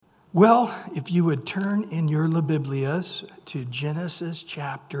Well, if you would turn in your La Biblias to Genesis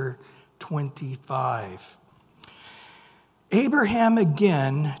chapter 25. Abraham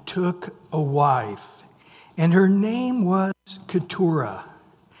again took a wife, and her name was Keturah.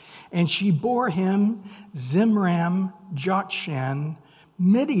 And she bore him Zimram, Jokshan,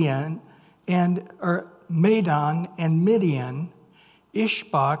 Midian, Madon, and Midian,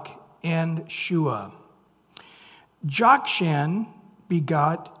 Ishbak, and Shua. Jokshan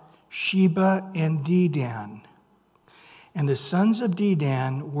begot Sheba and Dedan. And the sons of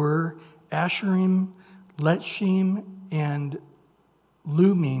Dedan were Asherim, Letshim, and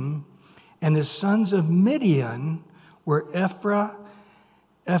Lumim. And the sons of Midian were Ephah,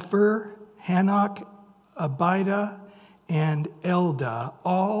 Hanok, Abida, and Eldah.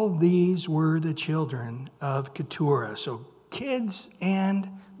 All these were the children of Keturah. So kids and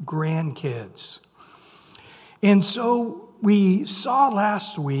grandkids. And so we saw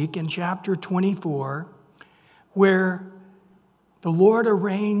last week in chapter 24 where the Lord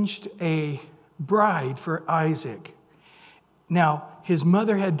arranged a bride for Isaac. Now, his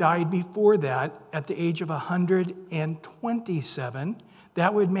mother had died before that at the age of 127.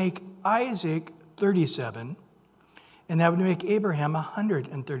 That would make Isaac 37, and that would make Abraham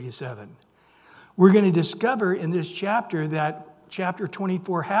 137. We're going to discover in this chapter that chapter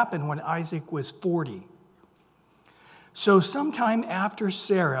 24 happened when Isaac was 40. So sometime after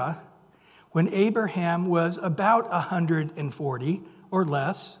Sarah, when Abraham was about 140 or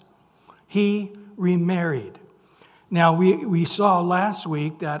less, he remarried. Now, we saw last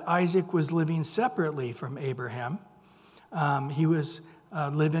week that Isaac was living separately from Abraham. He was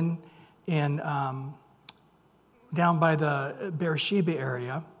living in down by the Beersheba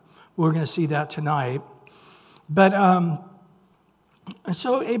area. We're going to see that tonight. But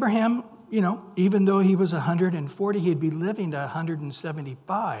so Abraham, even though he was 140, he'd be living to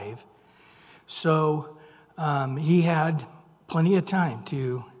 175. So he had plenty of time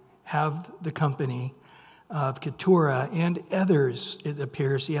to have the company of Keturah and others. It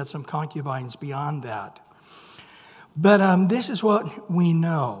appears he had some concubines beyond that. But this is what we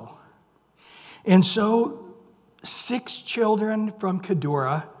know. And so 6 children from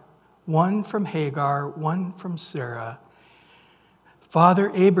Keturah, 1 from Hagar, 1 from Sarah.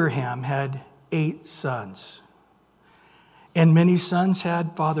 Father Abraham had 8 sons. And many sons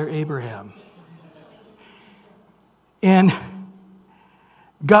had Father Abraham. And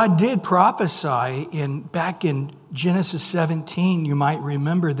God did prophesy back in Genesis 17, you might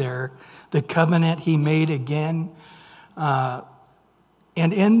remember there, the covenant he made again. And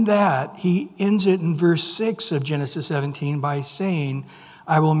in that, he ends it in verse 6 of Genesis 17 by saying,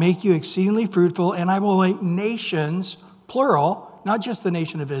 I will make you exceedingly fruitful, and I will make nations, plural, not just the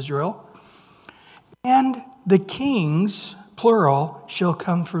nation of Israel, and the kings, plural, shall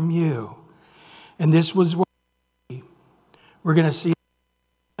come from you. And this was what we're going to see.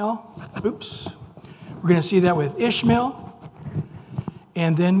 We're going to see that with Ishmael,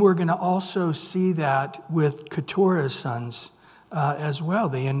 and then we're going to also see that with Keturah's sons as well.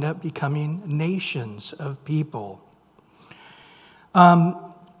 They end up becoming nations of people.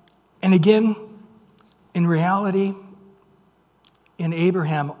 And again, in reality, in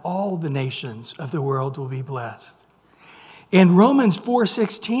Abraham, all the nations of the world will be blessed. And Romans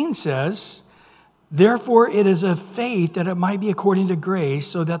 4:16 says, therefore it is of faith that it might be according to grace,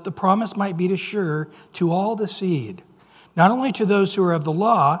 so that the promise might be sure to all the seed, not only to those who are of the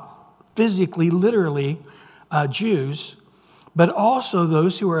law, physically, literally Jews, but also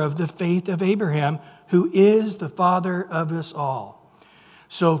those who are of the faith of Abraham, who is the father of us all.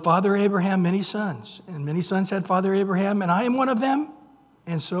 So Father Abraham, many sons, and many sons had Father Abraham, and I am one of them,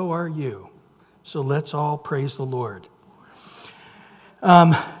 and so are you. So let's all praise the Lord.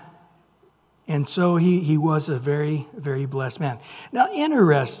 And so he was a very, very blessed man. Now,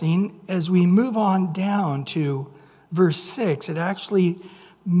 interesting, as we move on down to verse 6, it actually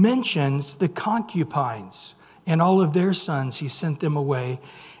mentions the concubines and all of their sons. He sent them away.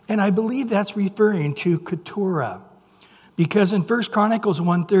 And I believe that's referring to Keturah. Because in 1 Chronicles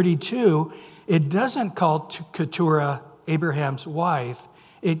 1:32, it doesn't call Keturah Abraham's wife.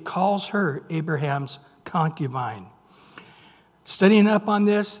 It calls her Abraham's concubine. Studying up on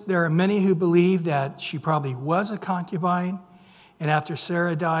this, there are many who believe that she probably was a concubine, and after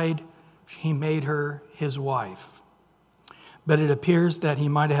Sarah died, he made her his wife. But it appears that he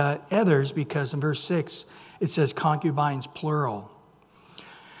might have had others, because in verse 6, it says concubines, plural.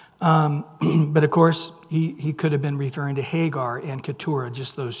 But of course, he could have been referring to Hagar and Keturah,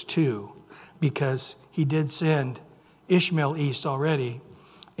 just those two, because he did send Ishmael east already,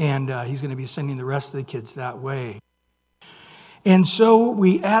 and he's going to be sending the rest of the kids that way. And so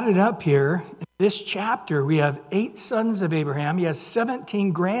we added up here, in this chapter, we have 8 sons of Abraham. He has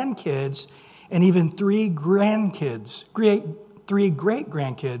 17 grandkids and even 3 grandkids, 3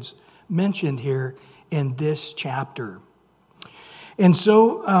 great-grandkids mentioned here in this chapter. And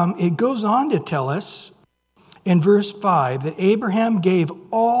so it goes on to tell us in verse 5 that Abraham gave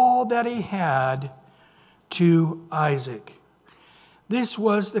all that he had to Isaac. This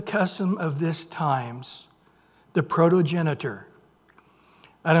was the custom of this times, the protogenitor.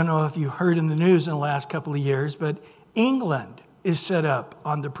 I don't know if you heard in the news in the last couple of years, but England is set up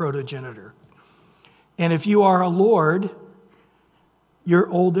on the protogenitor. And if you are a lord, your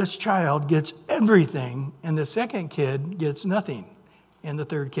oldest child gets everything, and the second kid gets nothing, and the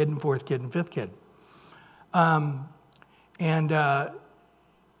third kid and fourth kid and fifth kid.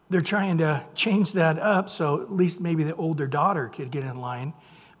 They're trying to change that up so at least maybe the older daughter could get in line,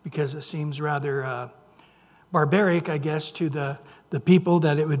 because it seems rather barbaric, I guess, to the people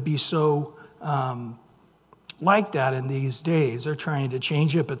that it would be so like that in these days. They're trying to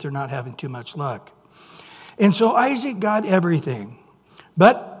change it, but they're not having too much luck. And so Isaac got everything.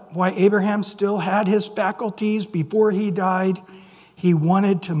 But while Abraham still had his faculties before he died, he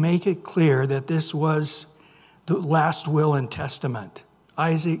wanted to make it clear that this was the last will and testament.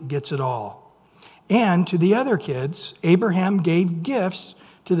 Isaac gets it all. And to the other kids, Abraham gave gifts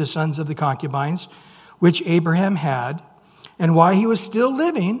to the sons of the concubines, which Abraham had. And while he was still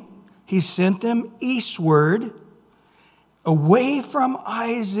living, he sent them eastward, away from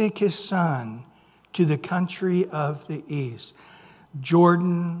Isaac his son, to the country of the east,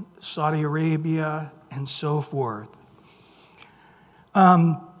 Jordan, Saudi Arabia, and so forth.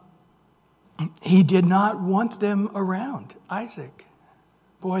 He did not want them around Isaac.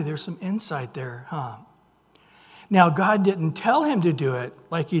 Boy, there's some insight there, huh? Now, God didn't tell him to do it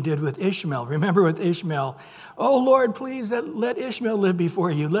like he did with Ishmael. Remember with Ishmael, oh, Lord, please let Ishmael live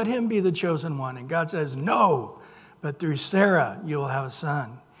before you. Let him be the chosen one. And God says, no, but through Sarah you will have a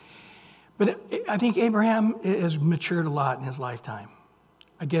son. But I think Abraham has matured a lot in his lifetime.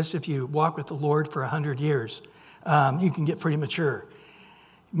 I guess if you walk with the Lord for 100 years, you can get pretty mature.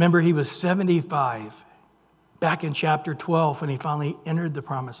 Remember, he was 75 back in chapter 12 when he finally entered the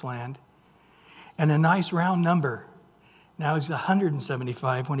promised land. And a nice round number. Now he's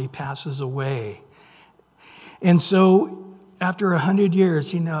 175 when he passes away. And so after 100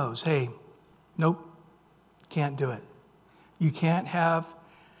 years, he knows, hey, nope, can't do it. You can't have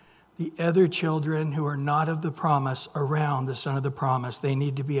the other children who are not of the promise around the son of the promise. They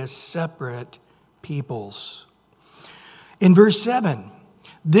need to be as separate peoples. In verse 7,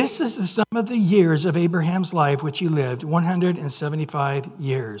 this is the sum of the years of Abraham's life, which he lived, 175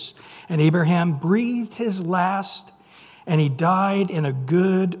 years. And Abraham breathed his last, and he died in a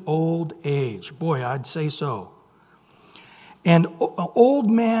good old age. Boy, I'd say so. And an old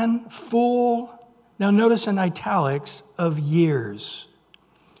man full, now notice in italics, of years,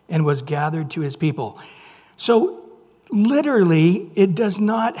 and was gathered to his people. So literally, it does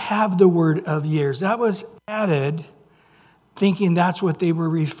not have the word of years. That was added thinking that's what they were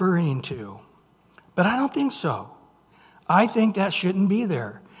referring to. But I don't think so. I think that shouldn't be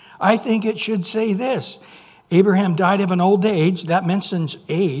there. I think it should say this: Abraham died of an old age. That mentions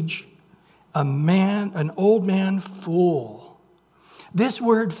age. An old man full. This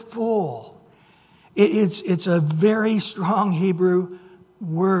word full, it's a very strong Hebrew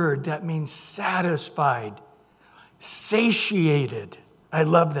word that means satisfied, satiated. I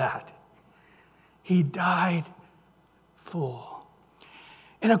love that. He died full.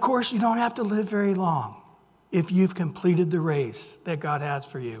 And of course, you don't have to live very long if you've completed the race that God has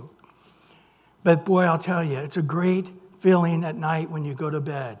for you. But boy, I'll tell you, it's a great feeling at night when you go to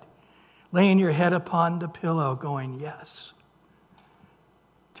bed, laying your head upon the pillow going, yes,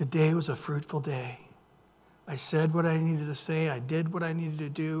 today was a fruitful day. I said what I needed to say. I did what I needed to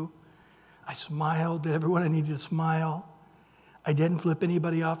do. I smiled, did everyone I needed to smile. I didn't flip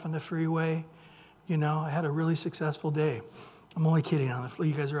anybody off on the freeway. You know, I had a really successful day. I'm only kidding.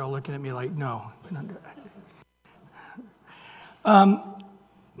 You guys are all looking at me like, no.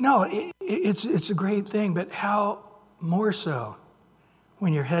 It's a great thing, but how more so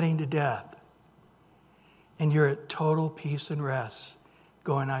when you're heading to death and you're at total peace and rest,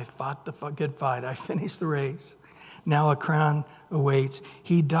 going, I fought the good fight. I finished the race. Now a crown awaits.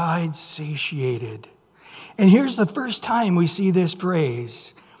 He died satiated. And here's the first time we see this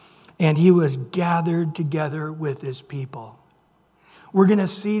phrase, and he was gathered together with his people. We're going to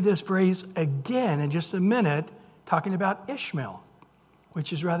see this phrase again in just a minute, talking about Ishmael,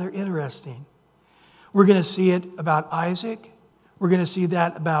 which is rather interesting. We're going to see it about Isaac. We're going to see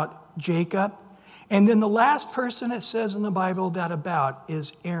that about Jacob. And then the last person it says in the Bible that about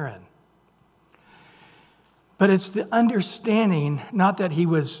is Aaron. But it's the understanding, not that he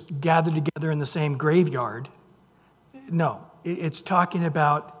was gathered together in the same graveyard. No, it's talking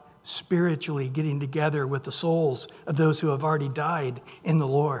about spiritually getting together with the souls of those who have already died in the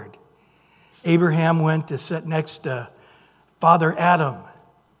Lord. Abraham went to sit next to Father Adam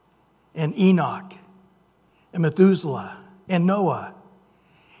and Enoch and Methuselah and Noah.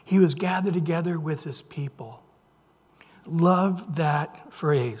 He was gathered together with his people. Love that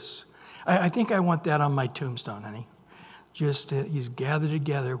phrase. I think I want that on my tombstone, honey. He's gathered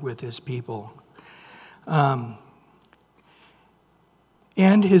together with his people. And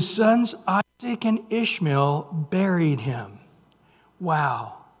his sons Isaac and Ishmael buried him.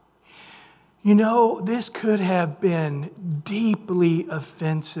 Wow. You know, this could have been deeply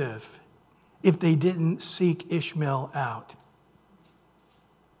offensive if they didn't seek Ishmael out.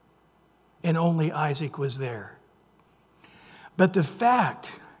 And only Isaac was there. But the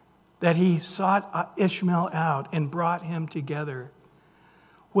fact that he sought Ishmael out and brought him together,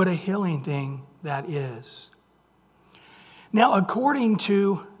 what a healing thing that is. Now, according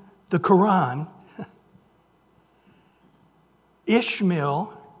to the Quran,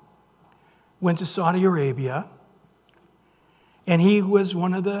 Ishmael went to Saudi Arabia, and he was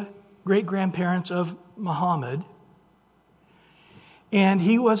one of the great-grandparents of Muhammad. And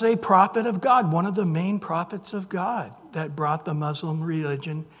he was a prophet of God, one of the main prophets of God that brought the Muslim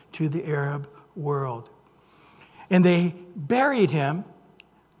religion to the Arab world. And they buried him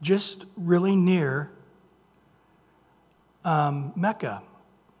just really near Mecca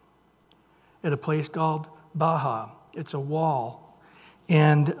at a place called Baha. It's a wall.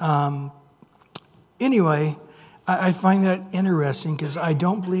 And anyway, I find that interesting because I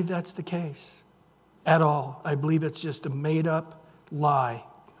don't believe that's the case at all. I believe it's just a made-up lie.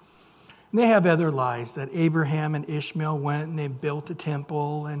 And they have other lies that Abraham and Ishmael went and they built a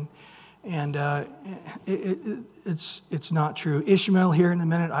temple, and it's not true. Ishmael here in a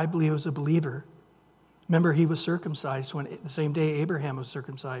minute, I believe, was a believer. Remember, he was circumcised the same day Abraham was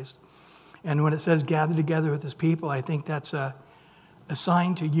circumcised. And when it says gather together with his people, I think that's a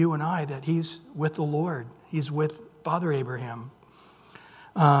sign to you and I that he's with the Lord. He's with Father Abraham.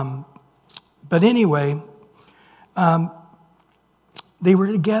 But anyway, they were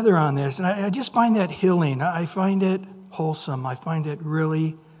together on this. And I just find that healing. I find it wholesome. I find it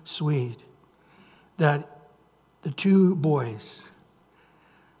really sweet that the two boys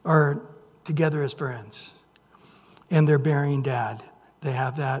are together as friends. And they're burying Dad. They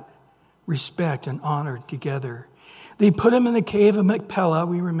have that respect and honor together. They put him in the cave of Machpelah.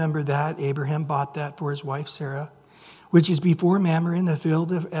 We remember that. Abraham bought that for his wife Sarah, which is before Mamre in the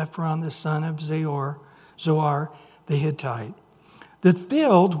field of Ephron, the son of Zoar the Hittite. The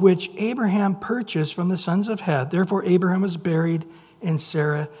field which Abraham purchased from the sons of Heth. Therefore Abraham was buried and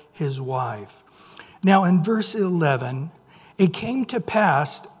Sarah his wife. Now in verse 11, it came to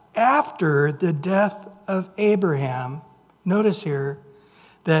pass after the death of Abraham, notice here,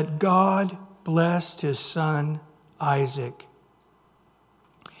 that God blessed his son Isaac.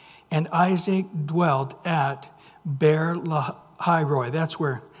 And Isaac dwelt at Beer Lahai-roi. That's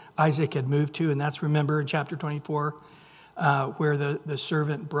where Isaac had moved to, and that's, remember, in chapter 24, where the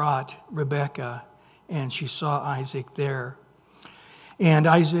servant brought Rebekah, and she saw Isaac there. And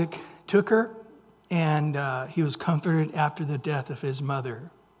Isaac took her, and he was comforted after the death of his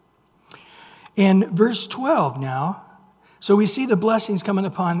mother. In verse 12 now, so we see the blessings coming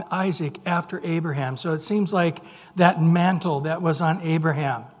upon Isaac after Abraham. So it seems like that mantle that was on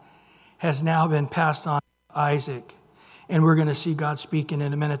Abraham has now been passed on to Isaac. And we're going to see God speaking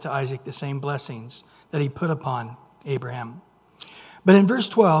in a minute to Isaac the same blessings that he put upon Abraham. But in verse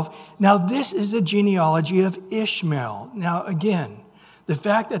 12, now this is the genealogy of Ishmael. Now again, the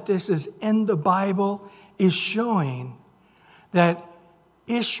fact that this is in the Bible is showing that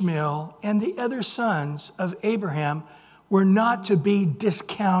Ishmael and the other sons of Abraham were not to be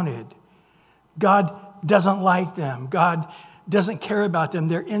discounted. God doesn't like them. God doesn't care about them.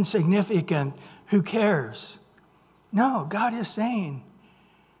 They're insignificant. Who cares? No, God is saying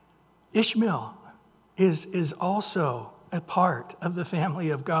Ishmael is also a part of the family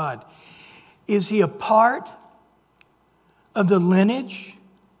of God. Is he a part of the lineage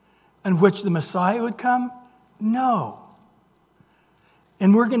in which the Messiah would come? No.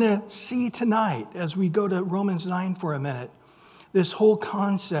 And we're going to see tonight, as we go to Romans 9 for a minute, this whole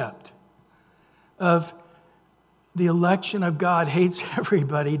concept of the election of God hates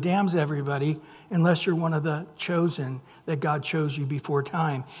everybody, damns everybody, unless you're one of the chosen, that God chose you before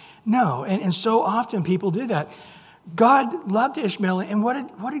time. No, and so often people do that. God loved Ishmael, and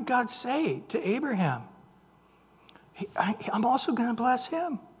what did God say to Abraham? I'm also going to bless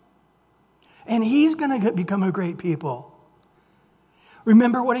him. And he's going to become a great people.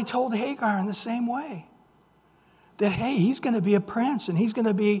 Remember what he told Hagar in the same way. That, hey, he's going to be a prince, and he's going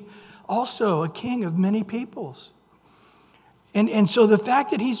to be also a king of many peoples. And so the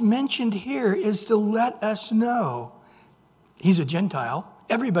fact that he's mentioned here is to let us know he's a Gentile.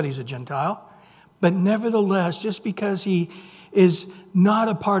 Everybody's a Gentile. But nevertheless, just because he is not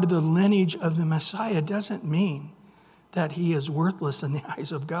a part of the lineage of the Messiah doesn't mean that he is worthless in the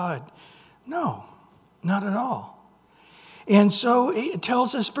eyes of God. No, not at all. And so it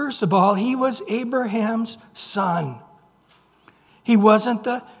tells us, first of all, he was Abraham's son. He wasn't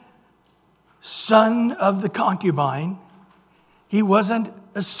the son of the concubine. He wasn't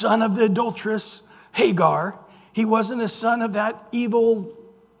a son of the adulteress Hagar. He wasn't a son of that evil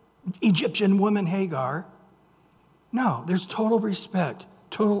Egyptian woman Hagar. No, there's total respect,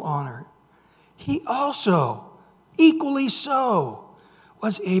 total honor. He also, equally so,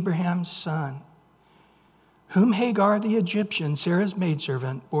 was Abraham's son, whom Hagar the Egyptian, Sarah's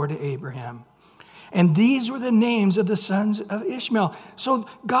maidservant, bore to Abraham. And these were the names of the sons of Ishmael. So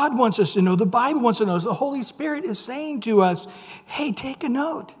God wants us to know, the Bible wants to know, the Holy Spirit is saying to us, hey, take a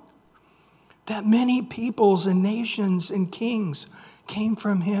note that many peoples and nations and kings came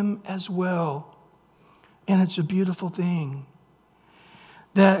from him as well. And it's a beautiful thing.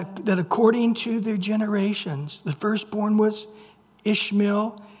 That according to their generations, the firstborn was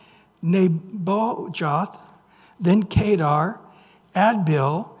Ishmael, Nebajoth, then Kedar,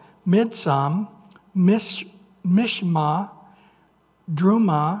 Adbil, Mibsam, Mishma,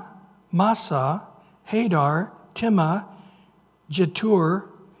 Druma, Massa, Hadar, Timah, Jetur,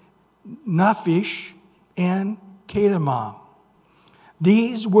 Naphish, and Kedemah.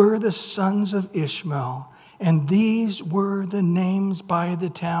 These were the sons of Ishmael, and these were the names by the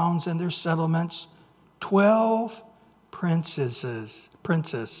towns and their settlements, 12 princes. Am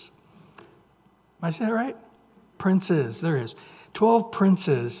I saying it right? Princes, there is. 12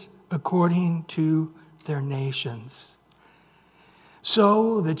 princes according to their nations.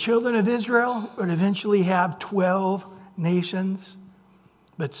 So the children of Israel would eventually have 12 nations,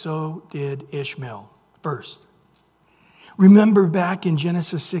 but so did Ishmael first. Remember back in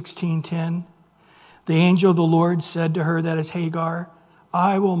Genesis 16:10, the angel of the Lord said to her, that is Hagar,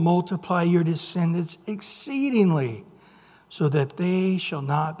 I will multiply your descendants exceedingly, so that they shall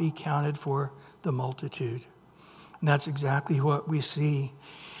not be counted for the multitude. And that's exactly what we see.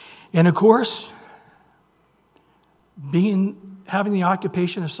 And of course, having the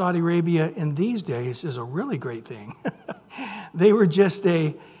occupation of Saudi Arabia in these days is a really great thing. They were just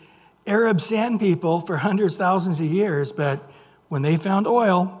a Arab sand people for hundreds, thousands of years, but when they found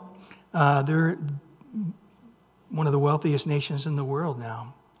oil, they're one of the wealthiest nations in the world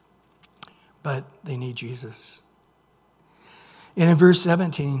now. But they need Jesus. And in verse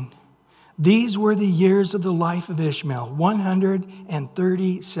 17, these were the years of the life of Ishmael,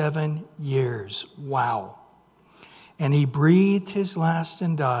 137 years. Wow. And he breathed his last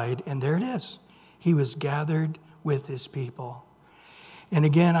and died, and there it is. He was gathered with his people. And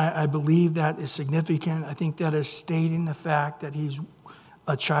again, I believe that is significant. I think that is stating the fact that he's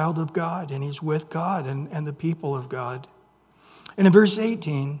a child of God, and he's with God and the people of God. And in verse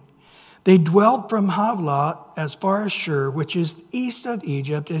 18, they dwelt from Havilah as far as Shur, which is east of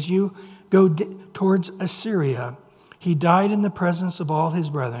Egypt, as you go towards Assyria. He died in the presence of all his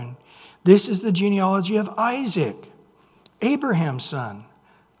brethren. This is the genealogy of Isaac, Abraham's son.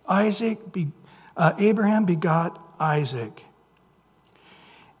 Abraham begot Isaac.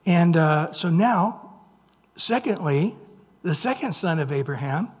 And so now, secondly, the second son of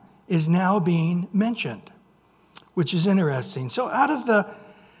Abraham is now being mentioned, which is interesting. So out of the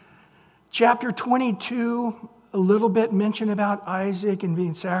chapter 22, a little bit mentioned about Isaac and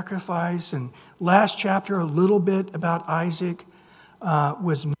being sacrificed, and last chapter, a little bit about Isaac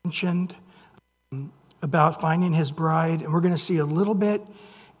was mentioned, about finding his bride. And we're going to see a little bit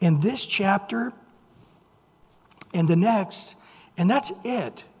in this chapter and the next, and that's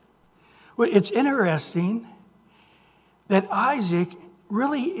it. Well, it's interesting that Isaac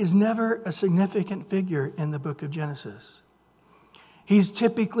really is never a significant figure in the book of Genesis. He's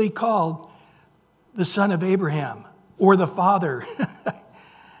typically called the son of Abraham or the father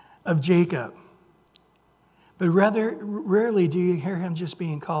of Jacob. But rather, rarely do you hear him just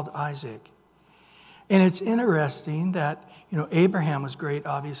being called Isaac. And it's interesting that, Abraham was great,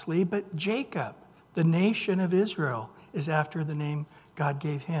 obviously, but Jacob, the nation of Israel, is after the name God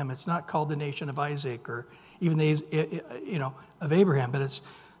gave him. It's not called the nation of Isaac or even of Abraham, but it's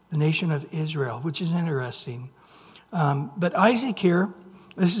the nation of Israel, which is interesting. But Isaac here,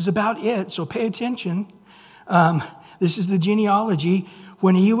 this is about it, so pay attention. This is the genealogy.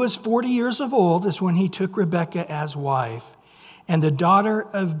 When he was 40 years of old is when he took Rebekah as wife, and the daughter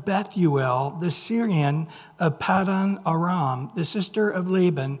of Bethuel, the Syrian of Paddan Aram, the sister of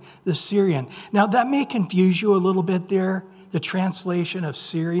Laban, the Syrian. Now, that may confuse you a little bit there, the translation of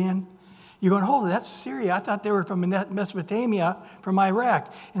Syrian. You're going, hold it, that's Syria. I thought they were from Mesopotamia, from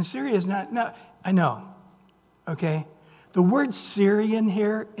Iraq. And Syria is not, no, I know, okay? The word Syrian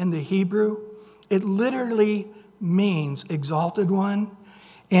here in the Hebrew, it literally means exalted one,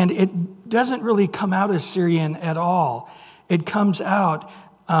 and it doesn't really come out as Syrian at all. It comes out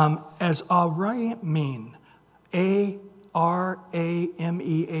as Aramean, Aramean,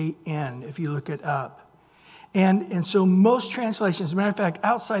 if you look it up. And so most translations, as a matter of fact,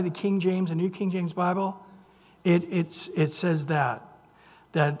 outside the King James, the New King James Bible, it says that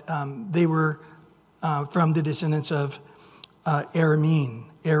they were from the descendants of Aramean.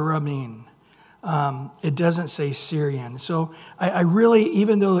 It doesn't say Syrian. So I really,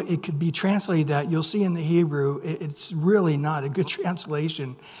 even though it could be translated that, you'll see in the Hebrew, it's really not a good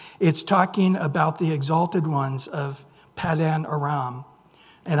translation. It's talking about the exalted ones of Paddan Aram.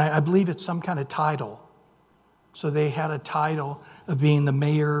 And I believe it's some kind of title. So they had a title of being the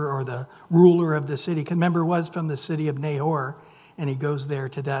mayor or the ruler of the city. Because remember, it was from the city of Nahor, and he goes there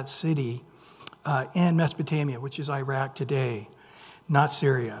to that city in Mesopotamia, which is Iraq today, not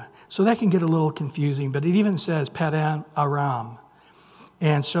Syria. So that can get a little confusing, but it even says Paddan Aram.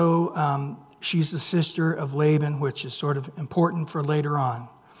 And so she's the sister of Laban, which is sort of important for later on.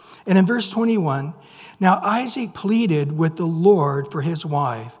 And in verse 21, now Isaac pleaded with the Lord for his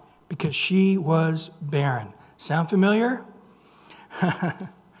wife because she was barren. Sound familiar? And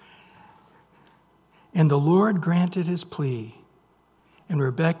the Lord granted his plea, and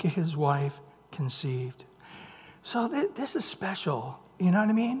Rebekah, his wife, conceived. So this is special. You know what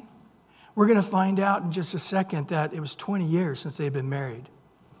I mean? We're going to find out in just a second that it was 20 years since they've been married.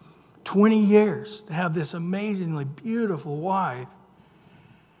 20 years to have this amazingly beautiful wife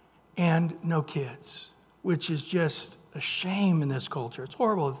and no kids, which is just a shame in this culture. It's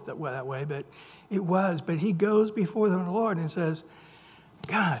horrible that way, but it was. But he goes before the Lord and says,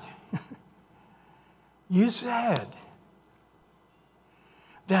 God, you said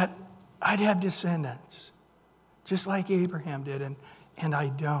that I'd have descendants, just like Abraham did, and I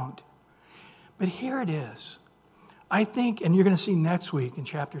don't. But here it is. I think, and you're going to see next week in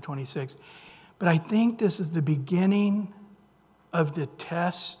chapter 26, but I think this is the beginning of the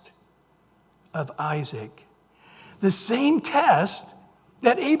test of Isaac. The same test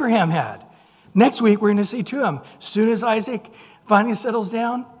that Abraham had. Next week, we're going to see two of them. As soon as Isaac finally settles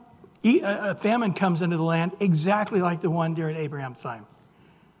down, a famine comes into the land exactly like the one during Abraham's time.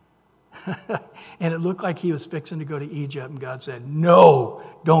 And it looked like he was fixing to go to Egypt, and God said, no,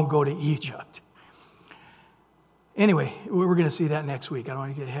 don't go to Egypt. Anyway, we're going to see that next week. I don't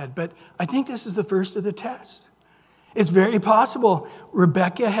want to get ahead. But I think this is the first of the tests. It's very possible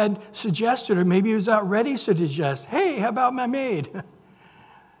Rebekah had suggested, or maybe he was out ready to suggest, hey, how about my maid?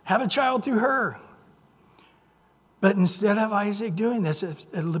 Have a child through her. But instead of Isaac doing this, it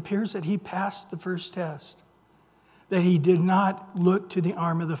appears that he passed the first test. That he did not look to the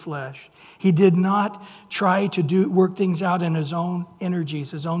arm of the flesh. He did not try to work things out in his own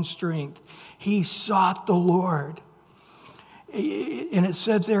energies, his own strength. He sought the Lord. And it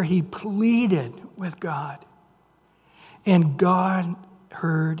says there, he pleaded with God. And God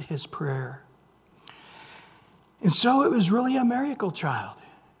heard his prayer. And so it was really a miracle child.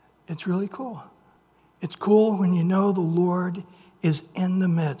 It's really cool. It's cool when you know the Lord is in the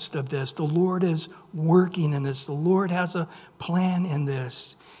midst of this. The Lord is working in this. The Lord has a plan in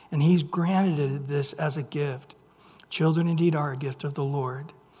this. And he's granted this as a gift. Children indeed are a gift of the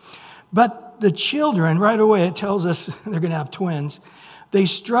Lord. But the children, right away, it tells us they're going to have twins. They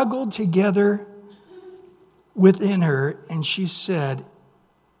struggled together within her, and she said,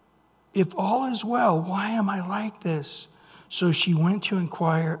 if all is well, why am I like this? So she went to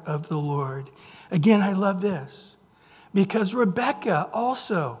inquire of the Lord. Again, I love this, because Rebekah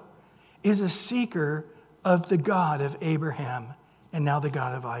also is a seeker of the God of Abraham and now the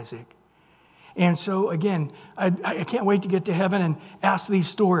God of Isaac. And so, again, I can't wait to get to heaven and ask these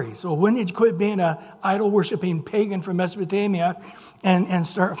stories. Well, when did you quit being an idol-worshiping pagan from Mesopotamia and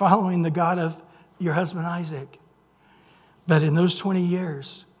start following the God of your husband Isaac? But in those 20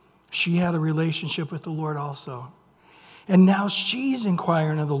 years, she had a relationship with the Lord also. And now she's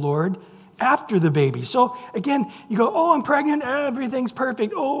inquiring of the Lord after the baby. So, again, you go, oh, I'm pregnant, everything's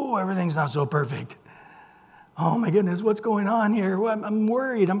perfect. Oh, everything's not so perfect. Oh my goodness, what's going on here? Well, I'm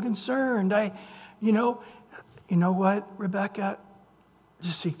worried, I'm concerned. you know what, Rebecca?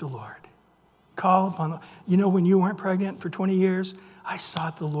 Just seek the Lord. Call upon the, when you weren't pregnant for 20 years, I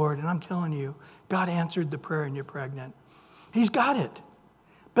sought the Lord, and I'm telling you, God answered the prayer and you're pregnant. He's got it.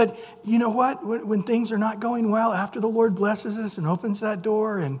 But you know what? When things are not going well, after the Lord blesses us and opens that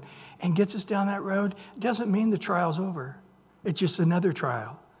door and gets us down that road, it doesn't mean the trial's over. It's just another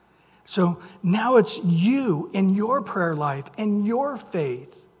trial. So now it's you and your prayer life and your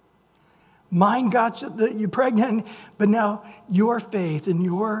faith. Mine got you pregnant, but now your faith and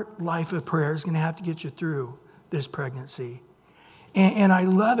your life of prayer is going to have to get you through this pregnancy. And I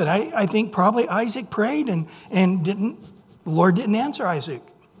love it. I think probably Isaac prayed and the Lord didn't answer Isaac.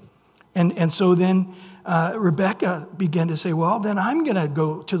 And so then Rebecca began to say, well, then I'm going to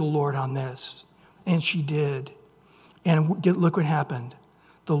go to the Lord on this. And she did. And look what happened.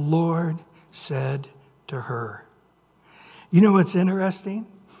 The Lord said to her. You know what's interesting?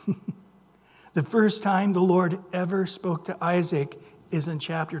 The first time the Lord ever spoke to Isaac is in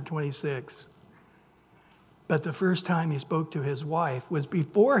chapter 26. But the first time he spoke to his wife was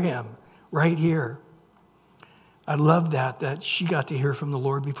before him, right here. I love that she got to hear from the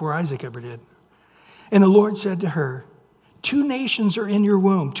Lord before Isaac ever did. And the Lord said to her, 2 nations are in your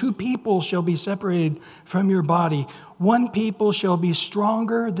womb. 2 people shall be separated from your body. 1 people shall be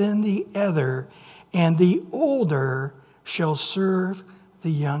stronger than the other, and the older shall serve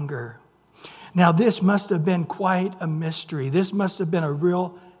the younger. Now, this must have been quite a mystery. This must have been a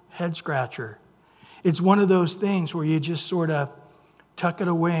real head scratcher. It's one of those things where you just sort of tuck it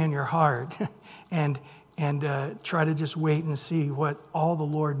away in your heart and try to just wait and see what all the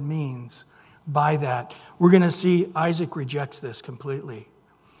Lord means by that. We're going to see Isaac rejects this completely.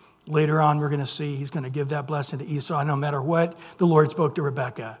 Later on, we're going to see he's going to give that blessing to Esau no matter what the Lord spoke to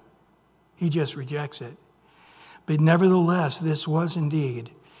Rebekah. He just rejects it. But nevertheless, this was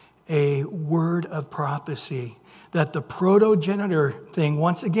indeed a word of prophecy that the protogenitor thing,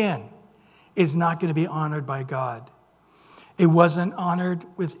 once again, is not going to be honored by God. It wasn't honored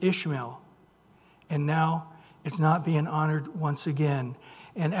with Ishmael. And now it's not being honored once again.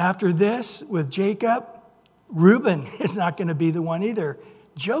 And after this, with Jacob, Reuben is not going to be the one either.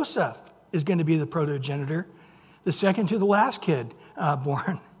 Joseph is going to be the protogenitor, the second to the last kid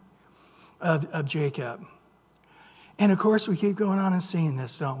born of Jacob. And of course, we keep going on and seeing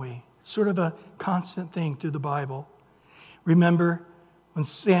this, don't we? It's sort of a constant thing through the Bible. Remember when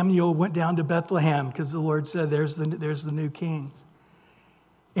Samuel went down to Bethlehem because the Lord said, there's the new king.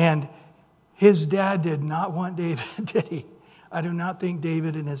 And his dad did not want David, did he? I do not think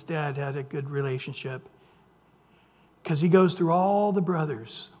David and his dad had a good relationship. Because he goes through all the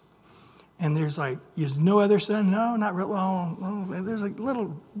brothers. And there's no other son? No, not really. Well, there's a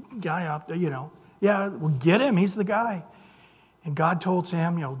little guy out there, Yeah, well, get him. He's the guy. And God told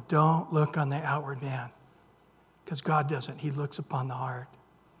Samuel, don't look on the outward man. Because God doesn't. He looks upon the heart.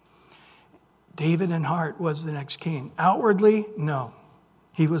 David in heart was the next king. Outwardly, no.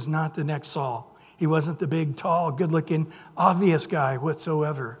 He was not the next Saul. He wasn't the big, tall, good-looking, obvious guy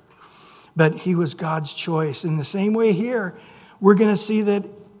whatsoever. But he was God's choice. In the same way here, we're going to see that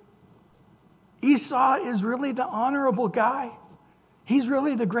Esau is really the honorable guy. He's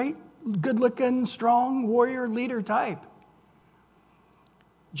really the great, good-looking, strong warrior leader type.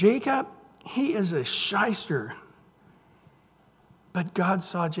 Jacob, he is a shyster. But God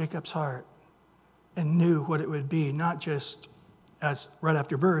saw Jacob's heart and knew what it would be, not just as right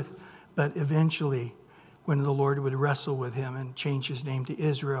after birth, but eventually when the Lord would wrestle with him and change his name to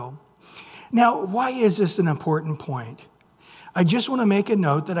Israel. Now, why is this an important point? I just want to make a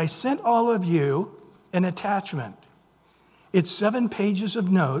note that I sent all of you an attachment. It's 7 pages of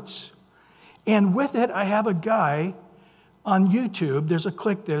notes, and with it I have a guy on YouTube. There's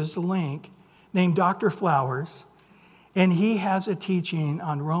the link, named Dr. Flowers, and he has a teaching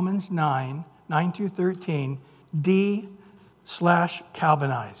on Romans 9 through 13,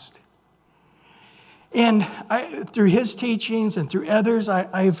 D/Calvinized. And through his teachings and through others,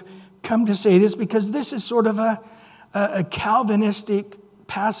 I've come to say this because this is sort of a Calvinistic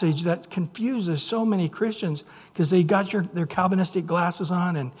passage that confuses so many Christians because they got their Calvinistic glasses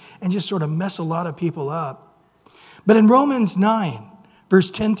on and just sort of mess a lot of people up. But in Romans 9, verse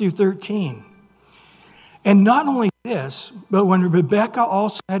 10 through 13, and not only this, but when Rebekah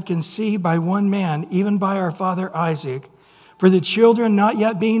also had conceived by one man, even by our father Isaac, for the children not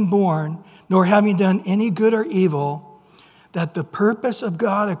yet being born, nor having done any good or evil, that the purpose of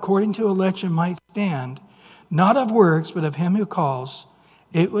God according to election might stand, not of works, but of him who calls,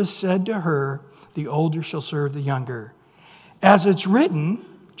 it was said to her, the older shall serve the younger. As it's written,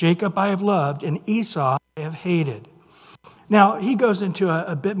 Jacob I have loved, and Esau I have hated. Now, he goes into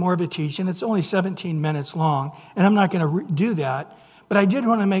a bit more of a teaching. It's only 17 minutes long, and I'm not going to do that. But I did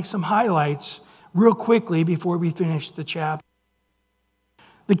want to make some highlights real quickly before we finish the chapter.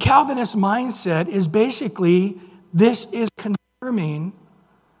 The Calvinist mindset is basically, this is confirming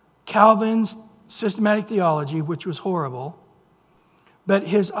Calvin's systematic theology, which was horrible. But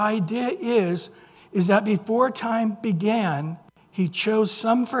his idea is that before time began, he chose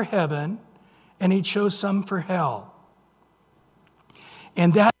some for heaven and he chose some for hell.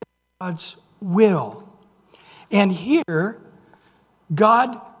 And that is God's will. And here,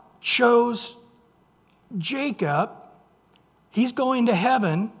 God chose Jacob. He's going to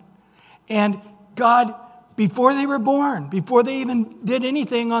heaven. And God, before they were born, before they even did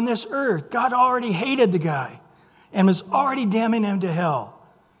anything on this earth, God already hated the guy and was already damning him to hell.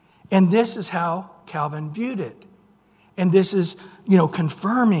 And this is how Calvin viewed it. And this is,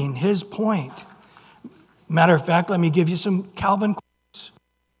 confirming his point. Matter of fact, let me give you some Calvin quotes.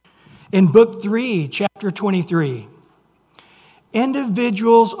 In Book 3, Chapter 23,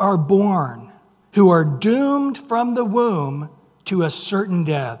 individuals are born who are doomed from the womb to a certain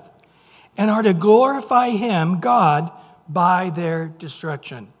death and are to glorify him, God, by their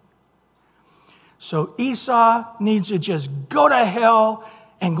destruction. So Esau needs to just go to hell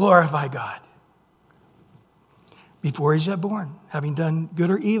and glorify God before he's yet born, having done good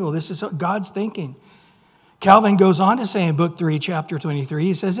or evil. This is God's thinking. Calvin goes on to say in Book 3, Chapter 23,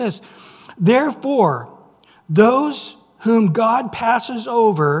 he says this, therefore, those whom God passes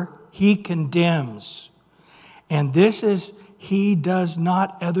over, he condemns. And this he does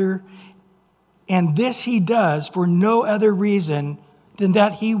for no other reason than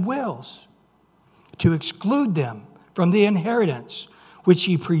that he wills to exclude them from the inheritance which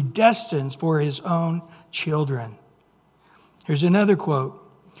he predestines for his own children. Here's another quote.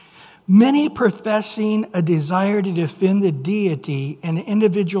 Many professing a desire to defend the deity and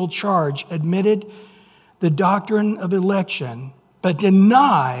individual charge admitted the doctrine of election, but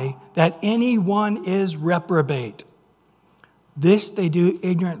deny that anyone is reprobate. This they do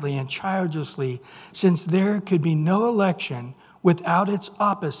ignorantly and childishly, since there could be no election without its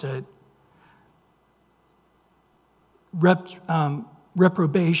opposite,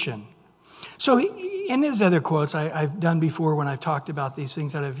 reprobation. So in his other quotes I've done before when I've talked about these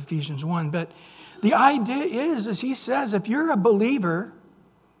things out of Ephesians 1, but the idea is, as he says, if you're a believer,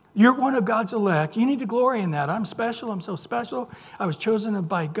 you're one of God's elect, you need to glory in that. I'm special, I'm so special. I was chosen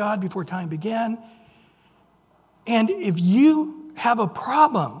by God before time began. And if you have a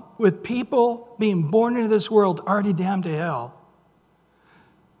problem with people being born into this world already damned to hell,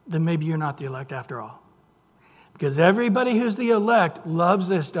 then maybe you're not the elect after all. Because everybody who's the elect loves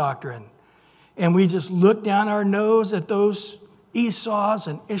this doctrine. And we just look down our nose at those Esau's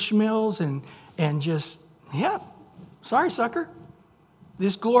and Ishmael's and just, sorry, sucker.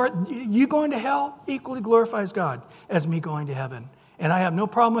 You going to hell equally glorifies God as me going to heaven. And I have no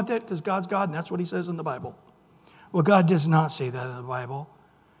problem with it because God's God, and that's what he says in the Bible. Well, God does not say that in the Bible.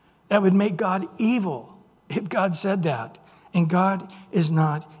 That would make God evil if God said that. And God is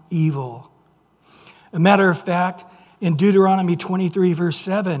not evil. A matter of fact, in Deuteronomy 23, verse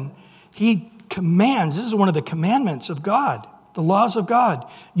 7, he commands, this is one of the commandments of God, the laws of God,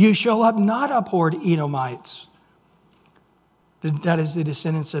 you shall not abhor Edomites. That is the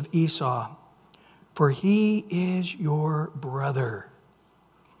descendants of Esau, for he is your brother.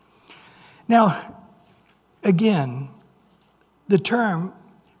 Now, again, the term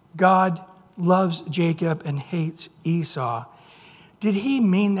God loves Jacob and hates Esau, did he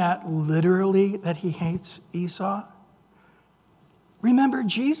mean that literally, that he hates Esau? Remember,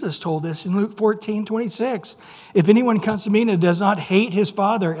 Jesus told us in Luke 14:26, if anyone comes to me and does not hate his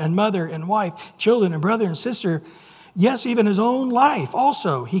father and mother and wife, children and brother and sister, yes, even his own life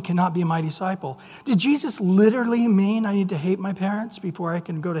also, he cannot be my disciple. Did Jesus literally mean I need to hate my parents before I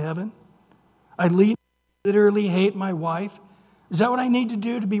can go to heaven? I literally hate my wife? Is that what I need to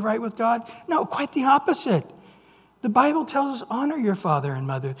do to be right with God? No, quite the opposite. The Bible tells us, honor your father and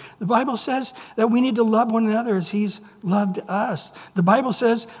mother. The Bible says that we need to love one another as he's loved us. The Bible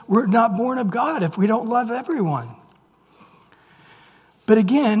says we're not born of God if we don't love everyone. But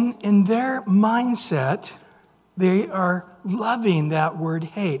again, in their mindset, they are loving that word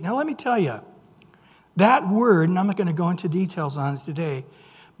hate. Now let me tell you, that word, and I'm not going to go into details on it today,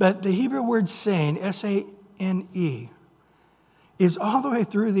 but the Hebrew word sane, S-A-N-E, is all the way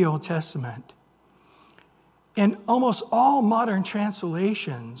through the Old Testament. And almost all modern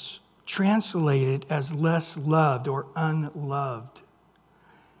translations translate it as less loved or unloved.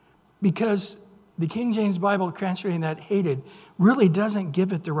 Because the King James Bible translating that hated really doesn't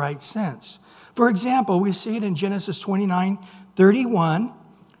give it the right sense. For example, we see it in Genesis 29:31,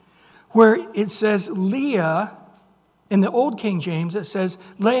 where it says Leah, in the Old King James, it says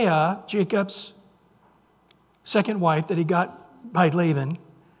Leah, Jacob's second wife that he got by Laban,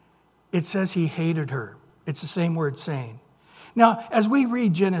 it says he hated her. It's the same word saying. Now, as we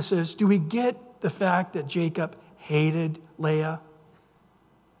read Genesis, do we get the fact that Jacob hated Leah?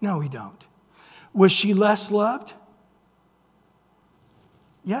 No, we don't. Was she less loved?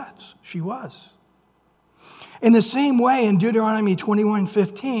 Yes, she was. In the same way, in Deuteronomy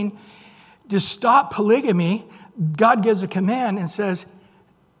 21:15, to stop polygamy, God gives a command and says,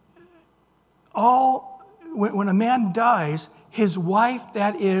 when a man dies, his wife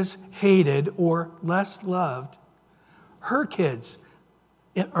that is hated or less loved, her kids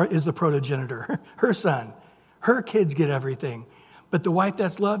is the progenitor, her son. Her kids get everything. But the wife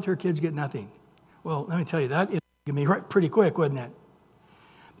that's loved, her kids get nothing. Well, let me tell you, that is going to be right pretty quick, wouldn't it?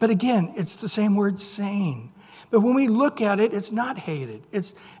 But again, it's the same word saying. But when we look at it, it's not hated.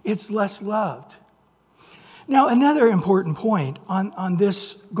 It's less loved. Now, another important point on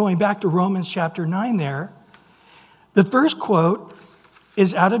this, going back to Romans chapter 9 there, the first quote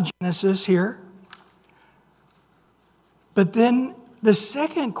is out of Genesis here. But then the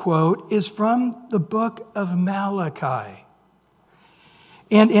second quote is from the book of Malachi.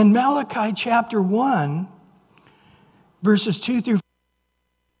 And in Malachi chapter 1, verses 2 through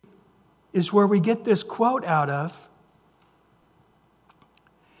 4 is where we get this quote out of.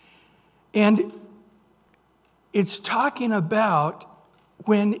 And it's talking about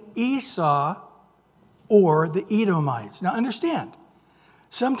when Esau or the Edomites. Now understand,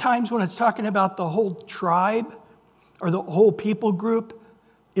 sometimes when it's talking about the whole tribe or the whole people group,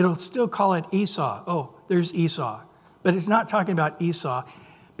 it'll still call it Esau. Oh, there's Esau. But it's not talking about Esau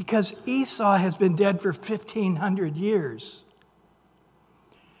because Esau has been dead for 1,500 years.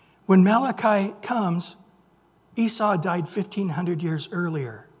 When Malachi comes, Esau died 1,500 years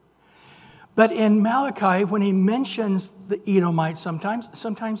earlier. But in Malachi, when he mentions the Edomites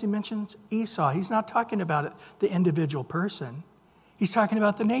sometimes he mentions Esau. He's not talking about the individual person. He's talking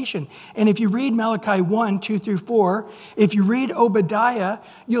about the nation. And if you read Malachi 1, 2 through 4, if you read Obadiah,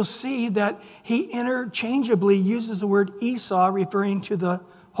 you'll see that he interchangeably uses the word Esau, referring to the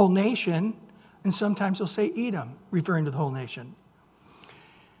whole nation, and sometimes he'll say Edom, referring to the whole nation.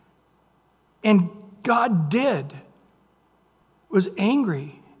 And God was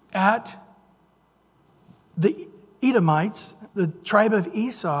angry at the Edomites, the tribe of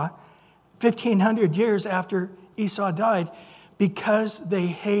Esau, 1,500 years after Esau died, because they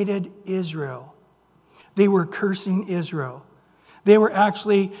hated Israel. They were cursing Israel. They were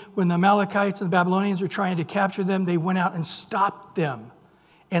actually, when the Amalekites and the Babylonians were trying to capture them, they went out and stopped them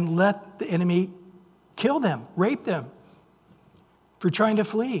and let the enemy kill them, rape them for trying to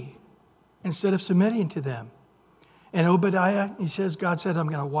flee instead of submitting to them. And Obadiah, he says, God said, I'm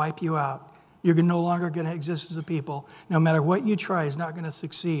going to wipe you out. You're no longer going to exist as a people. No matter what you try, it's not going to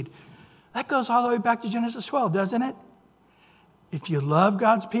succeed. That goes all the way back to Genesis 12, doesn't it? If you love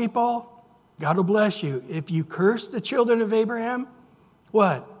God's people, God will bless you. If you curse the children of Abraham,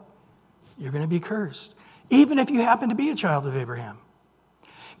 what? You're going to be cursed. Even if you happen to be a child of Abraham.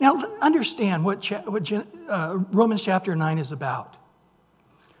 Now, understand what Romans chapter 9 is about.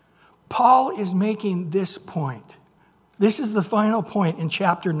 Paul is making this point. This is the final point in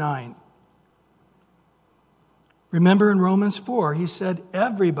chapter 9. Remember in Romans 4, he said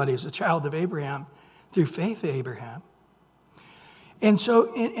everybody is a child of Abraham through faith in Abraham. And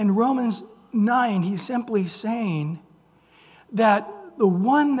so in Romans 9, he's simply saying that the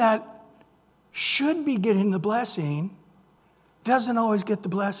one that should be getting the blessing doesn't always get the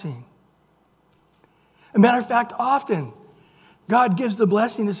blessing. As a matter of fact, often God gives the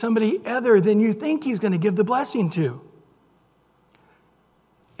blessing to somebody other than you think he's going to give the blessing to.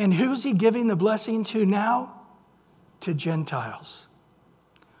 And who's he giving the blessing to now? To Gentiles,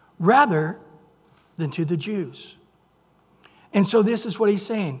 rather than to the Jews. And so this is what he's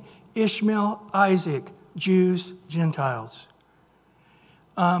saying. Ishmael, Isaac, Jews, Gentiles.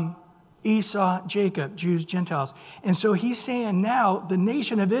 Esau, Jacob, Jews, Gentiles. And so he's saying now the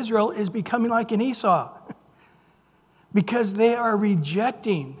nation of Israel is becoming like an Esau because they are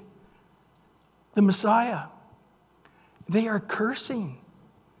rejecting the Messiah. They are cursing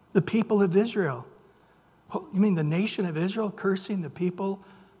the people of Israel. You mean the nation of Israel cursing the people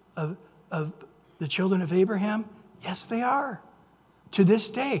of the children of Abraham? Yes, they are. To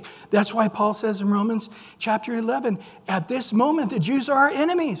this day. That's why Paul says in Romans chapter 11, at this moment the Jews are our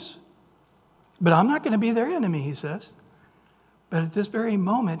enemies. But I'm not going to be their enemy, he says. But at this very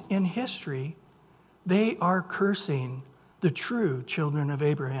moment in history, they are cursing the true children of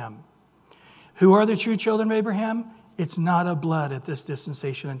Abraham. Who are the true children of Abraham? It's not of blood at this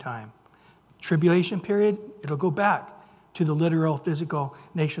dispensation in time. Tribulation period, it'll go back to the literal, physical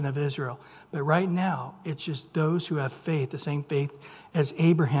nation of Israel. But right now, it's just those who have faith, the same faith as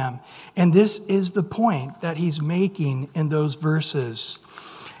Abraham. And this is the point that he's making in those verses.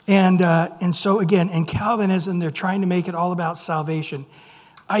 And so again, in Calvinism, they're trying to make it all about salvation.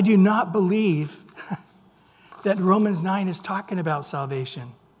 I do not believe that Romans 9 is talking about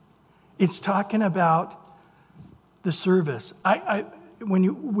salvation. It's talking about the service.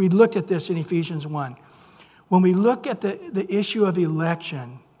 We looked at this in Ephesians 1. When we look at the issue of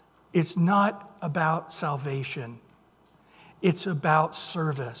election, it's not about salvation. It's about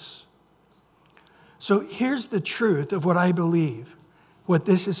service. So here's the truth of what I believe, what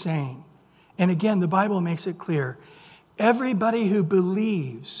this is saying. And again, the Bible makes it clear. Everybody who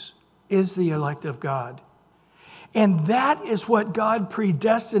believes is the elect of God. And that is what God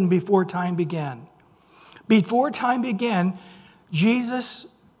predestined before time began. Before time began, Jesus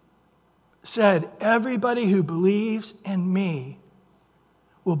said, everybody who believes in me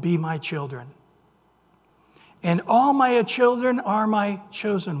will be my children. And all my children are my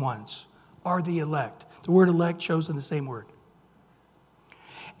chosen ones, are the elect. The word elect, chosen, the same word.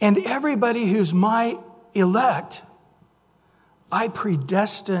 And everybody who's my elect, I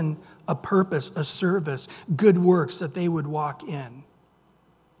predestine a purpose, a service, good works that they would walk in.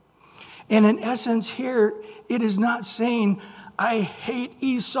 And in essence here, it is not saying, I hate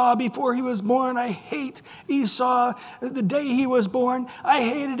Esau before he was born. I hate Esau the day he was born. I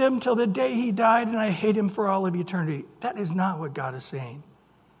hated him till the day he died, and I hate him for all of eternity. That is not what God is saying.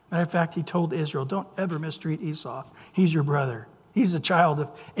 Matter of fact, he told Israel, don't ever mistreat Esau. He's your brother. He's a child of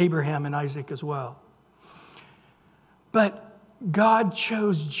Abraham and Isaac as well. But God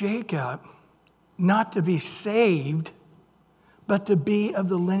chose Jacob not to be saved, but to be of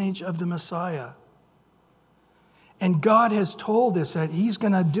the lineage of the Messiah. And God has told us that he's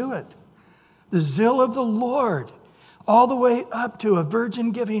going to do it. The zeal of the Lord, all the way up to a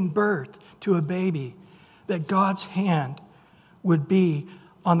virgin giving birth to a baby, that God's hand would be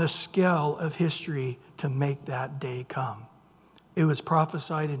on the scale of history to make that day come. It was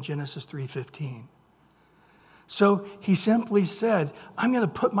prophesied in Genesis 3:15. So he simply said, I'm going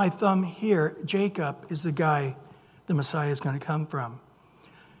to put my thumb here. Jacob is the guy the Messiah is going to come from.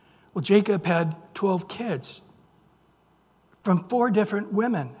 Well, Jacob had 12 kids from 4 different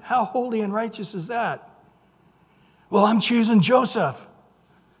women. How holy and righteous is that? Well, I'm choosing Joseph.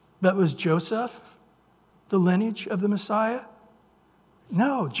 But was Joseph the lineage of the Messiah?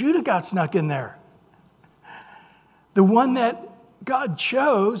 No, Judah got snuck in there. The one that God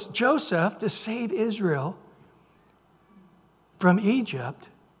chose, Joseph, to save Israel from Egypt,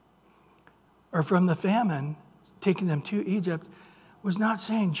 or from the famine, taking them to Egypt, was not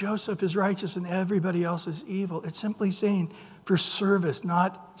saying Joseph is righteous and everybody else is evil. It's simply saying for service,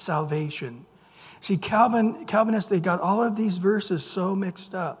 not salvation. See, Calvinists, they got all of these verses so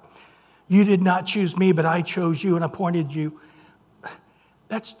mixed up. You did not choose me, but I chose you and appointed you.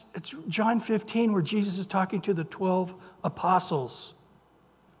 It's John 15 where Jesus is talking to the 12 apostles.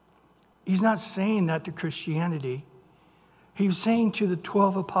 He's not saying that to Christianity. He was saying to the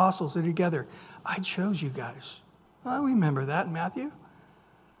 12 apostles that are together, I chose you guys. Well, I remember that in Matthew.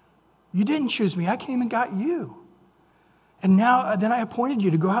 You didn't choose me. I came and got you. And now, then I appointed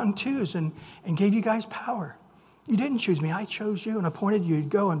you to go out in twos and gave you guys power. You didn't choose me. I chose you and appointed you to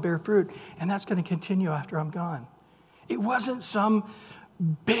go and bear fruit. And that's going to continue after I'm gone. It wasn't some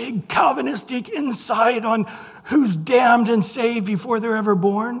big Calvinistic insight on who's damned and saved before they're ever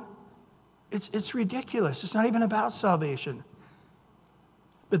born. It's ridiculous. It's not even about salvation.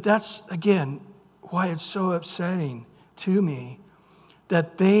 But that's, again, why it's so upsetting to me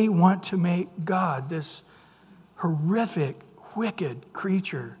that they want to make God this horrific, wicked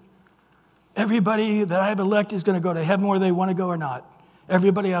creature. Everybody that I've elected is going to go to heaven whether they want to go or not.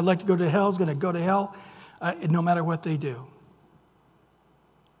 Everybody I elect to go to hell is going to go to hell no matter what they do.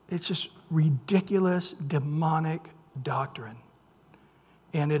 It's just ridiculous, demonic doctrine.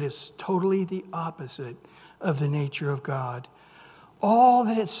 And it is totally the opposite of the nature of God. All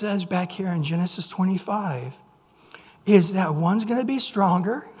that it says back here in Genesis 25 is that one's going to be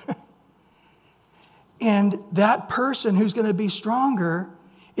stronger, and that person who's going to be stronger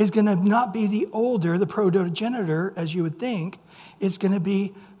is going to not be the older, the progenitor, as you would think. It's going to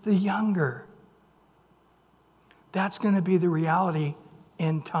be the younger. That's going to be the reality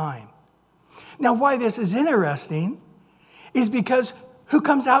in time. Now, why this is interesting is because who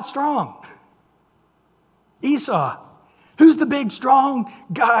comes out strong? Esau. Who's the big, strong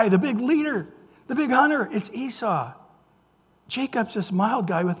guy, the big leader, the big hunter? It's Esau. Jacob's this mild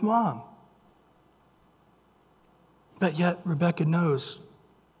guy with mom. But yet Rebekah knows,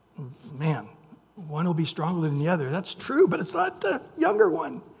 man, one will be stronger than the other. That's true, but it's not the younger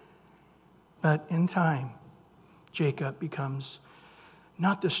one. But in time, Jacob becomes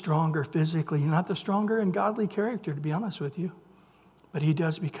not the stronger physically, not the stronger in godly character, to be honest with you, but he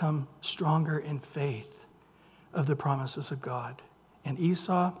does become stronger in faith of the promises of God. And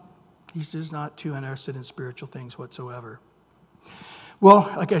Esau, he's just not too interested in spiritual things whatsoever.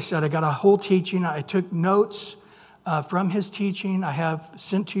 Well, like I said, I got a whole teaching. I took notes from his teaching. I have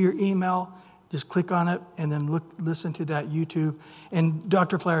sent to your email. Just click on it and then listen to that YouTube. And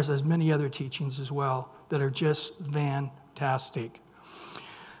Dr. Flowers has many other teachings as well that are just fantastic.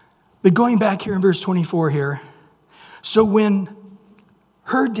 But going back here in verse 24 here. So when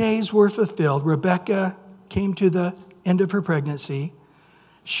her days were fulfilled, Rebekah came to the end of her pregnancy.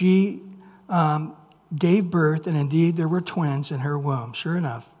 She gave birth, and indeed there were twins in her womb, sure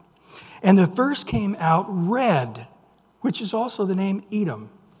enough. And the first came out red, which is also the name Edom.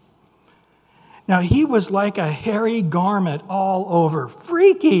 Now, he was like a hairy garment all over.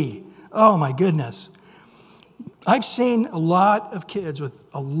 Freaky. Oh, my goodness. I've seen a lot of kids with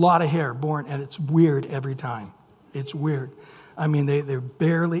a lot of hair born, and it's weird every time. It's weird. I mean, they're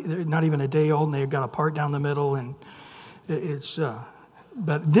not even a day old, and they've got a part down the middle, and it's...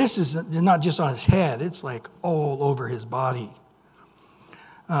 But this is not just on his head. It's like all over his body.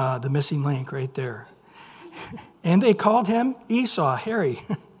 The missing link right there. And they called him Esau, hairy.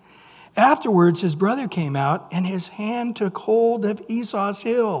 Afterwards, his brother came out, and his hand took hold of Esau's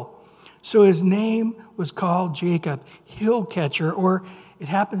heel. So his name was called Jacob, heel catcher, or it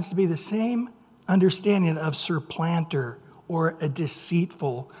happens to be the same understanding of supplanter, or a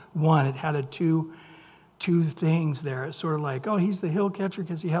deceitful one. It had two things there. It's sort of like, oh, he's the heel catcher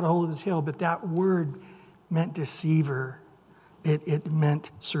because he had a hold of his heel, but that word meant deceiver. It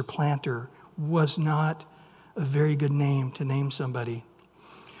meant supplanter. Was not a very good name to name somebody.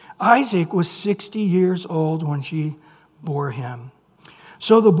 Isaac was 60 years old when she bore him.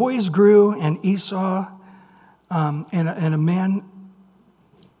 So the boys grew, and Esau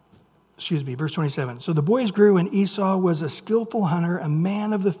verse 27. So the boys grew, and Esau was a skillful hunter, a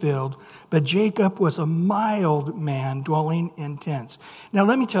man of the field, but Jacob was a mild man dwelling in tents. Now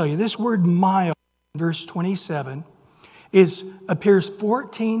let me tell you, this word mild, verse 27, appears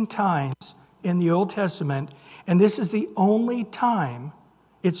 14 times in the Old Testament, and this is the only time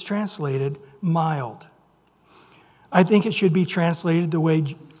it's translated mild. I think it should be translated the way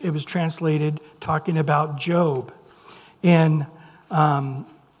it was translated talking about Job. In,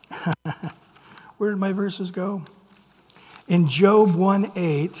 where did my verses go? In Job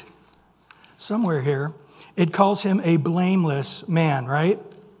 1:8, somewhere here, it calls him a blameless man, right?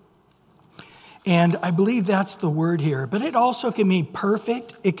 And I believe that's the word here. But it also can mean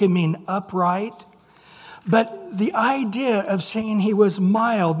perfect. It can mean upright. But the idea of saying he was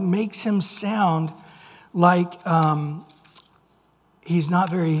mild makes him sound like he's not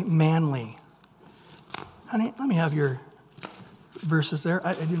very manly. Honey, let me have your verses there.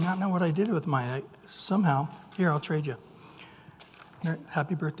 I do not know what I did with mine. Somehow, here, I'll trade you. Here,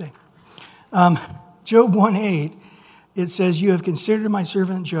 happy birthday. Job 1:8, it says, you have considered my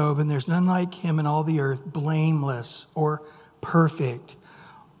servant Job, and there's none like him in all the earth, blameless or perfect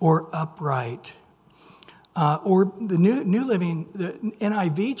or upright. Or the New Living, the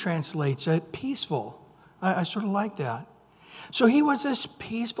NIV translates it peaceful. I sort of like that. So he was this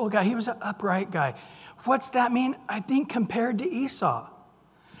peaceful guy. He was an upright guy. What's that mean? I think compared to Esau.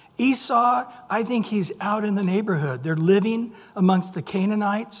 Esau, I think he's out in the neighborhood. They're living amongst the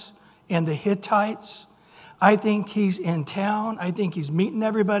Canaanites and the Hittites. I think he's in town. I think he's meeting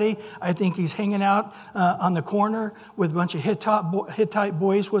everybody. I think he's hanging out on the corner with a bunch of Hittite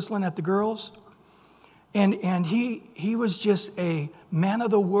boys whistling at the girls. And he was just a man of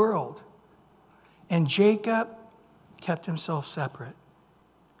the world. And Jacob kept himself separate.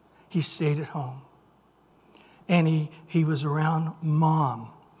 He stayed at home. And he was around mom.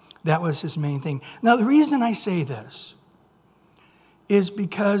 That was his main thing. Now, the reason I say this is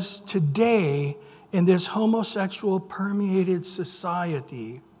because today, in this homosexual permeated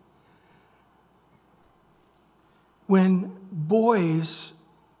society, when boys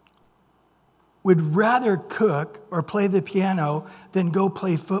would rather cook or play the piano than go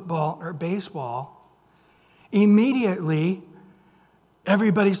play football or baseball, immediately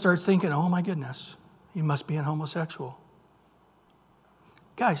everybody starts thinking, oh my goodness, he must be a homosexual.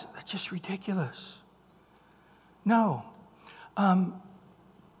 Guys, that's just ridiculous. No.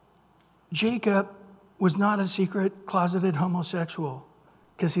 Jacob was not a secret closeted homosexual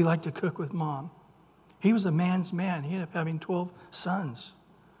because he liked to cook with mom. He was a man's man. He ended up having 12 sons.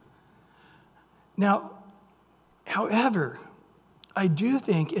 Now, However, I do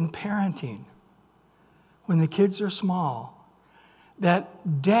think in parenting, when the kids are small,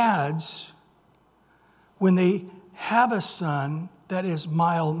 that dads, when they have a son that is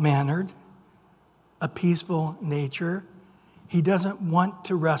mild-mannered, a peaceful nature, he doesn't want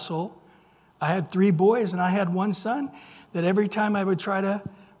to wrestle. I had 3 boys and I had one son that every time I would try to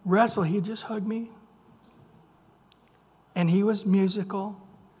wrestle, he'd just hug me. And he was musical.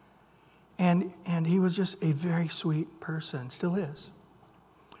 And he was just a very sweet person, still is.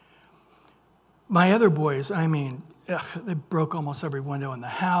 My other boys, they broke almost every window in the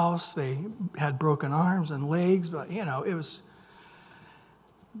house. They had broken arms and legs, but it was.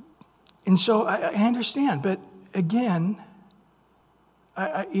 And so I understand, but again,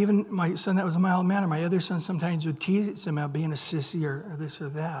 even my son that was a mild manner, my other son sometimes would tease him about being a sissy or this or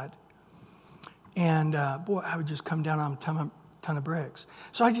that. And I would just come down on a ton of bricks.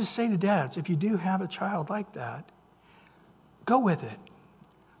 So I just say to dads, if you do have a child like that, go with it.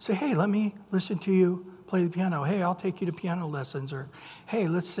 Say, hey, let me listen to you play the piano. Hey, I'll take you to piano lessons. Or, hey,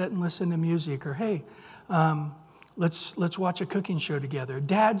 let's sit and listen to music. Or, hey, let's watch a cooking show together.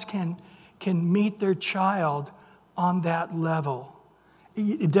 Dads can meet their child on that level.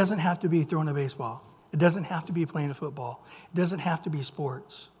 It doesn't have to be throwing a baseball. It doesn't have to be playing a football. It doesn't have to be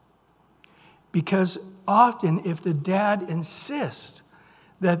sports. Because often, if the dad insists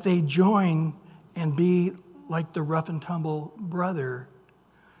that they join and be like the rough and tumble brother,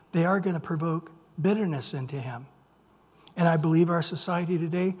 they are going to provoke bitterness into him. And I believe our society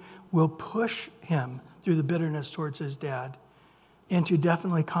today will push him through the bitterness towards his dad into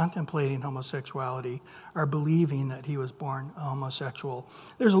definitely contemplating homosexuality or believing that he was born a homosexual.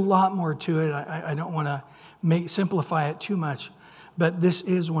 There's a lot more to it. I don't want to simplify it too much. But this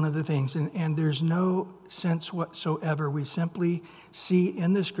is one of the things, and there's no sense whatsoever. We simply see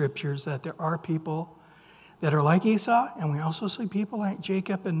in the scriptures that there are people that are like Esau, and we also see people like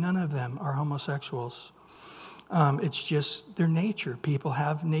Jacob, and none of them are homosexuals. It's just their nature. People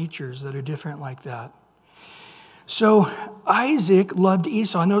have natures that are different like that. So Isaac loved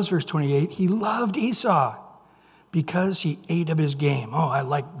Esau. Notice verse 28. He loved Esau because he ate of his game. Oh, I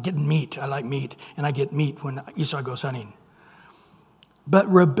like getting meat. I like meat, and I get meat when Esau goes hunting. But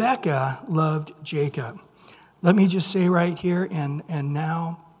Rebekah loved Jacob. Let me just say right here and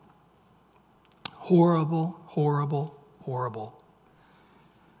now, horrible, horrible, horrible.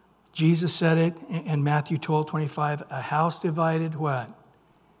 Jesus said it in Matthew 12:25, a house divided what?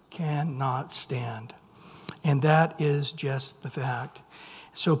 Cannot stand. And that is just the fact.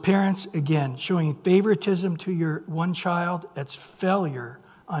 So parents, again, showing favoritism to your one child, that's failure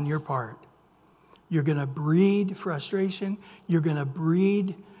on your part. You're going to breed frustration. You're going to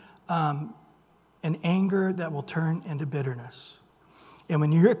breed an anger that will turn into bitterness. And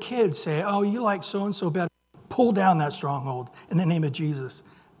when your kids say, oh, you like so-and-so better, pull down that stronghold in the name of Jesus.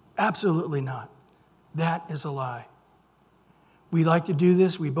 Absolutely not. That is a lie. We like to do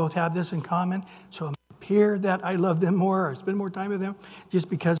this. We both have this in common. So it may appear that I love them more or spend more time with them just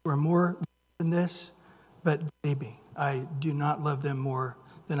because we're more than this. But baby, I do not love them more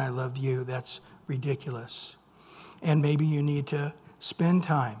than I love you. That's ridiculous. And maybe you need to spend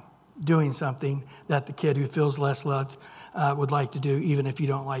time doing something that the kid who feels less loved would like to do, even if you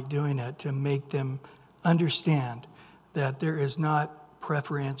don't like doing it, to make them understand that there is not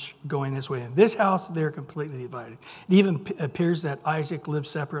preference going this way. In this house, they're completely divided. It even appears that Isaac lives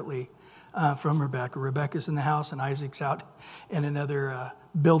separately from Rebekah. Rebekah's in the house and Isaac's out in another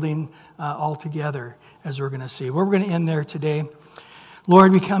building altogether, as we're going to see. We're going to end there today.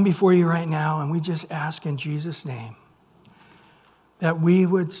 Lord, we come before you right now and we just ask in Jesus' name that we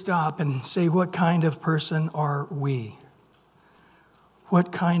would stop and say, what kind of person are we?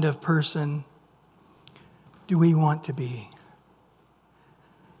 What kind of person do we want to be?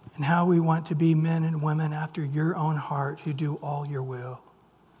 And how we want to be men and women after your own heart who do all your will.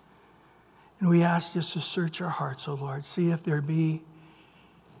 And we ask just to search our hearts, O Lord, see if there be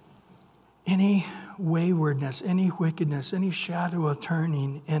any waywardness, any wickedness, any shadow of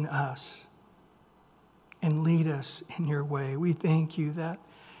turning in us, and lead us in your way. We thank you that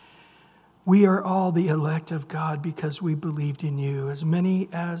we are all the elect of God because we believed in you. As many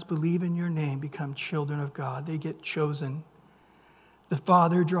as believe in your name become children of God. They get chosen. The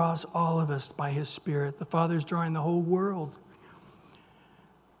Father draws all of us by his Spirit. The Father's drawing the whole world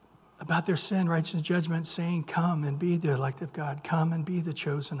about their sin, righteousness, judgment, saying, come and be the elect of God. Come and be the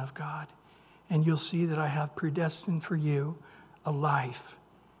chosen of God. And you'll see that I have predestined for you a life,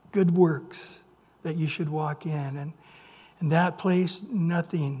 good works that you should walk in. And in that place,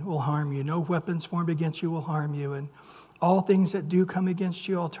 nothing will harm you. No weapons formed against you will harm you. And all things that do come against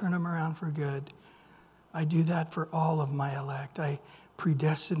you, I'll turn them around for good. I do that for all of my elect. I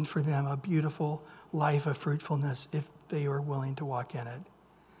predestined for them a beautiful life of fruitfulness if they are willing to walk in it.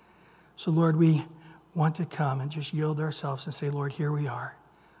 So, Lord, we want to come and just yield ourselves and say, Lord, here we are.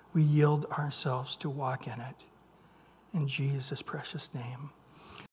 We yield ourselves to walk in it. In Jesus' precious name.